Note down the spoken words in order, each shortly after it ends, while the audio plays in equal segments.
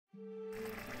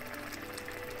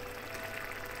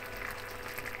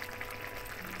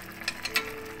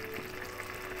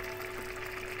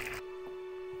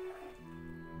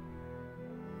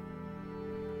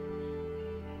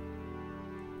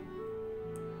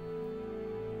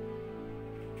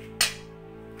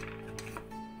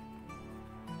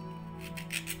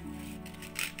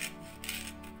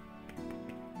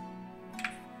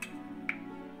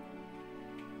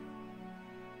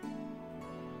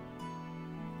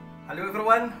Hello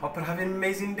everyone, hope you're having an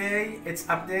amazing day. It's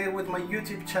up there with my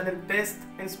YouTube channel Best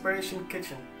Inspiration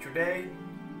Kitchen. Today,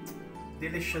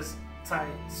 delicious Thai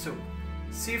soup.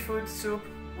 Seafood soup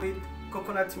with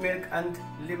coconut milk and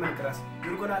lemongrass.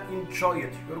 You're gonna enjoy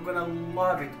it, you're gonna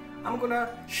love it. I'm gonna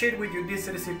share with you these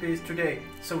recipes today,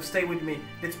 so stay with me.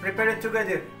 Let's prepare it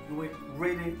together. You will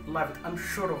really love it, I'm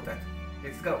sure of that.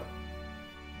 Let's go.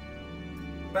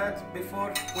 But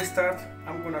before we start,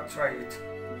 I'm gonna try it.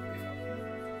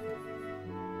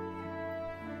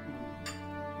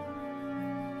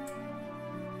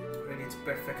 Really, it's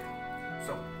perfect.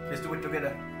 So let's do it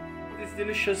together. For this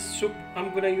delicious soup,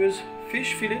 I'm gonna use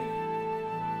fish fillet.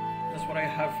 That's what I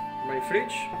have in my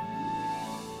fridge.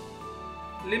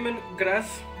 Lemongrass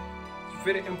is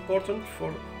very important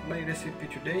for my recipe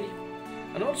today.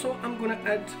 And also I'm gonna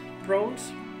add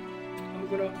prawns. I'm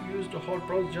gonna use the whole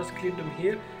prawns, just clean them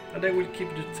here, and I will keep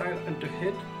the tail and the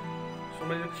head.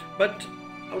 But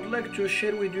I would like to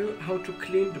share with you how to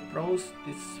clean the prawns.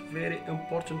 It's very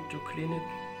important to clean it.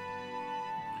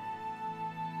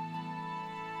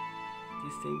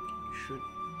 This thing you should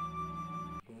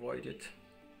avoid it.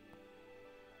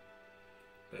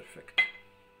 Perfect.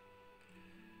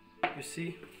 You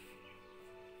see,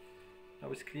 now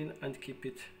it's clean, and keep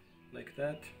it like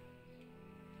that.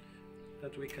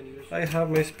 That we can use. I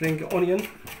have my spring onion.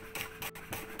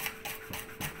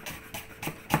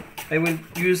 I will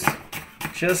use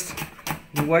just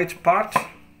the white part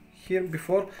here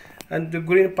before, and the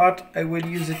green part I will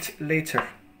use it later.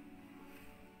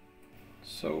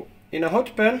 So in a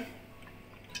hot pan,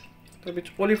 a little bit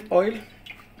olive oil,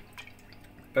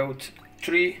 about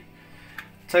 3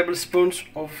 tablespoons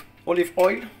of olive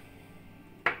oil.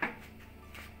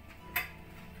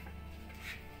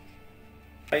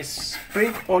 My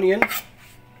spring onion,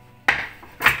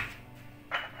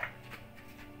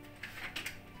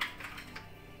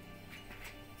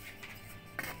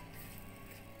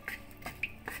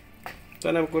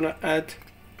 then I'm gonna add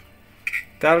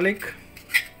garlic,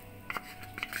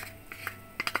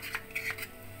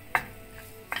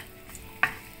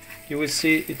 you will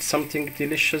see it's something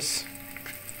delicious.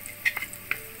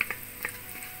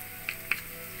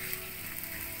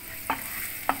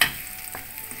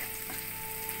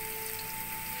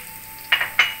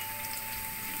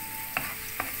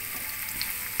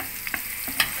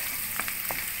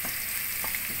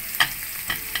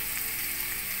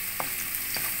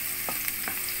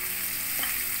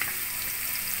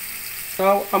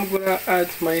 Now I'm gonna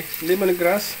add my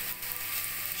lemongrass,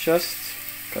 just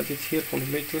cut it here from the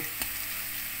middle.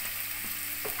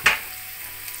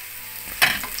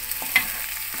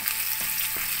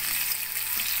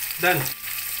 Then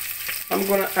I'm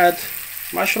gonna add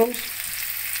mushrooms.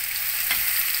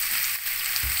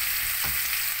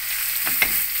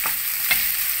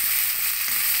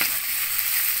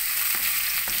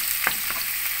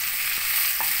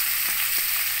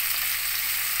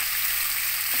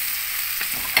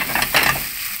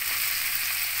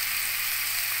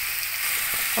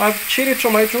 I have cherry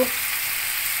tomato.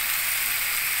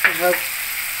 I have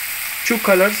 2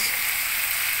 colors.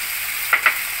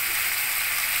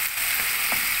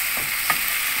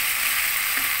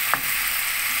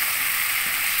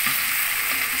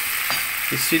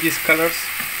 You see these colors,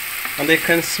 and I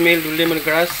can smell the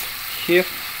lemongrass here.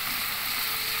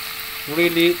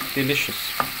 Really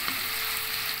delicious.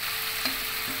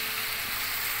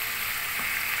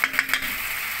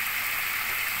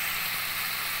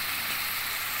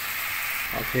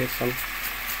 Here some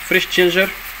fresh ginger,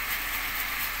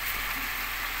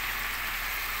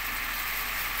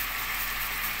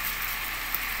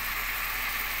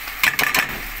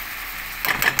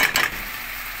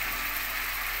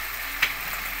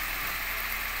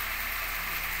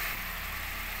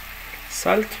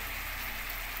 salt,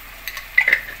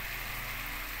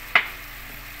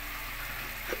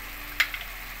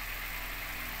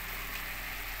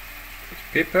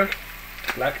 pepper,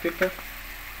 black pepper,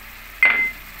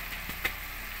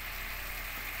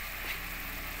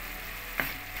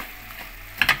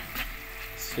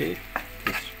 see,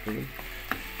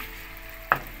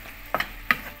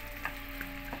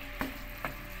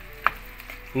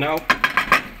 now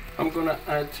I'm gonna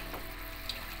add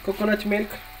coconut milk.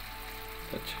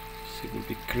 That it will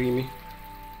be creamy.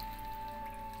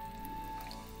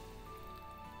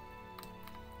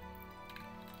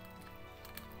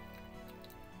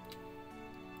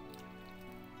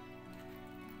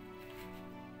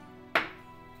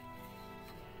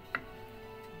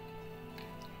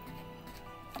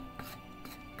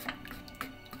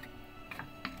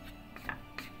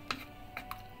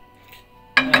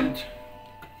 And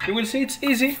you will see it's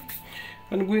easy.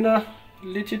 I'm gonna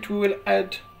let it, we will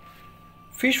add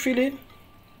fish fillet.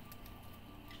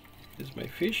 This is my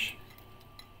fish.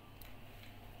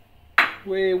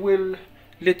 We will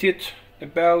let it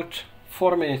about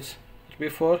 4 minutes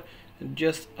before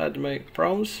just add my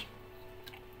prawns.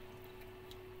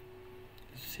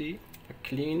 See,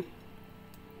 clean.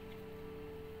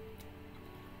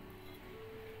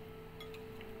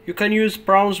 You can use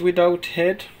prawns without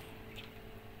head.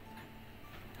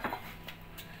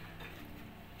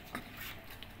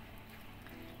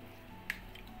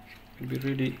 It'll be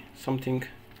really something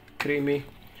creamy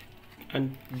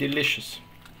and delicious.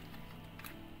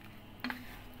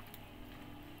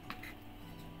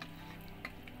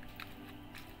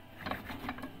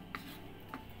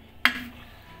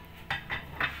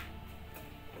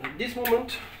 At this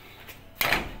moment,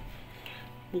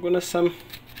 I'm gonna some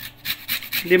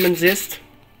lemon zest.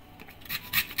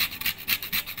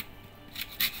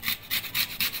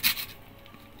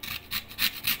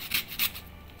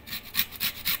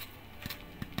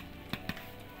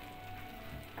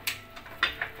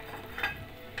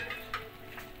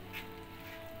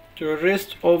 The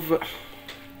rest of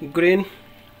green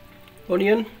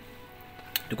onion,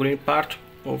 the green part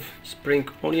of spring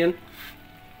onion.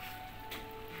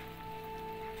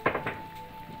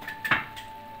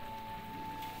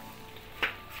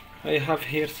 I have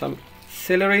here some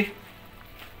celery.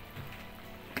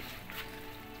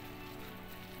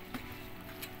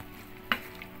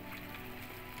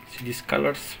 See these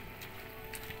colors.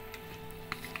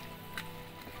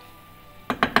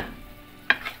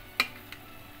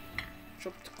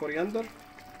 Chopped coriander.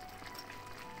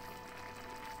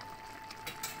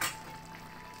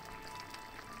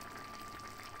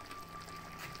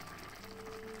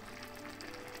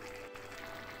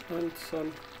 And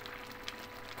some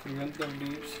coriander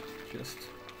leaves, just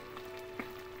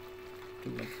do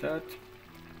like that.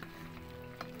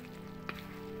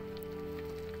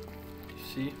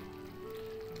 See,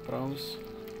 browns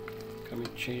coming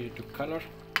change to color.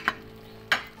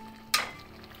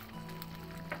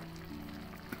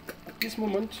 At this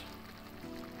moment,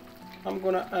 I'm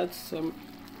gonna add some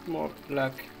more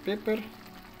black pepper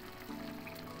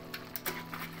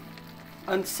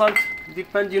and salt,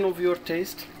 depending on your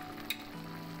taste.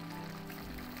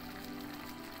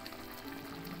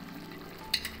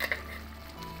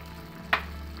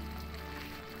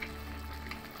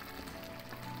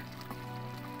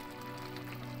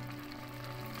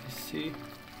 See,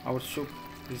 our soup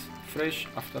is fresh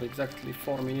after exactly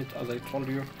 4 minutes. As I told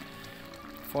you,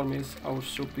 4 minutes our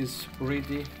soup is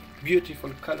ready. Beautiful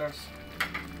colors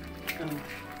and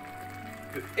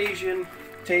the Asian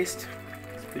taste,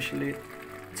 especially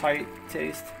Thai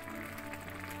taste,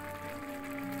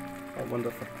 are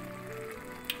wonderful.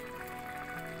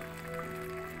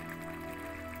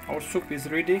 Our soup is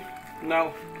ready.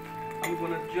 Now I'm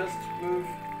gonna just move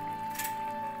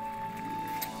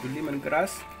the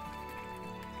lemongrass.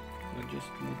 I just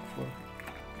look for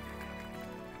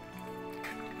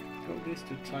this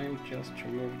to time just to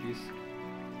remove this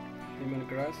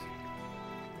lemongrass,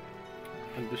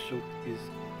 and the soup is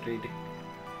ready.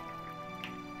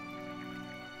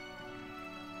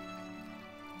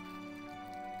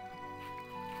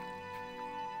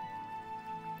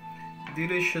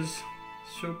 Delicious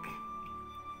soup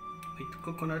with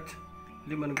coconut,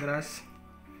 lemongrass,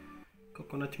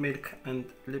 coconut milk and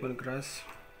lemongrass.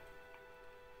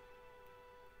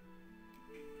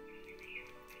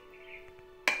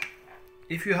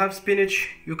 If you have spinach,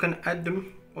 you can add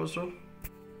them also.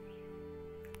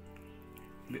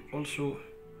 Be also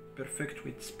perfect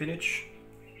with spinach.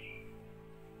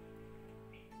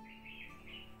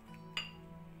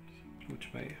 Put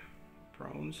my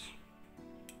prawns.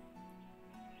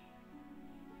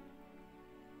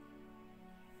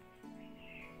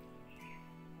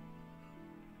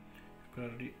 I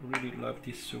really love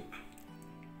this soup.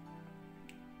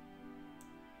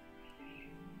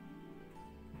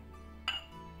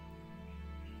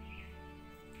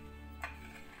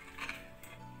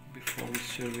 Before we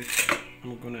serve it,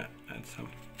 I'm gonna add some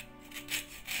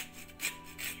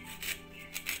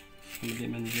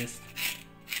lemon zest.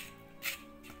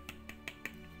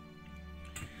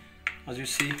 As you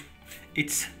see,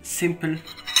 it's simple,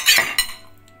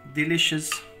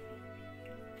 delicious,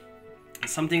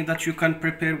 something that you can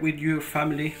prepare with your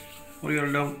family or your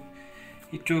loved.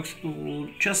 It took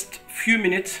just few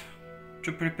minutes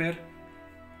to prepare,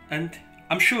 and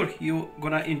I'm sure you're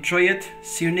gonna enjoy it.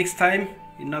 See you next time,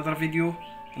 another video,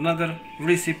 another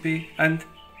recipe, and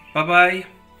bye bye.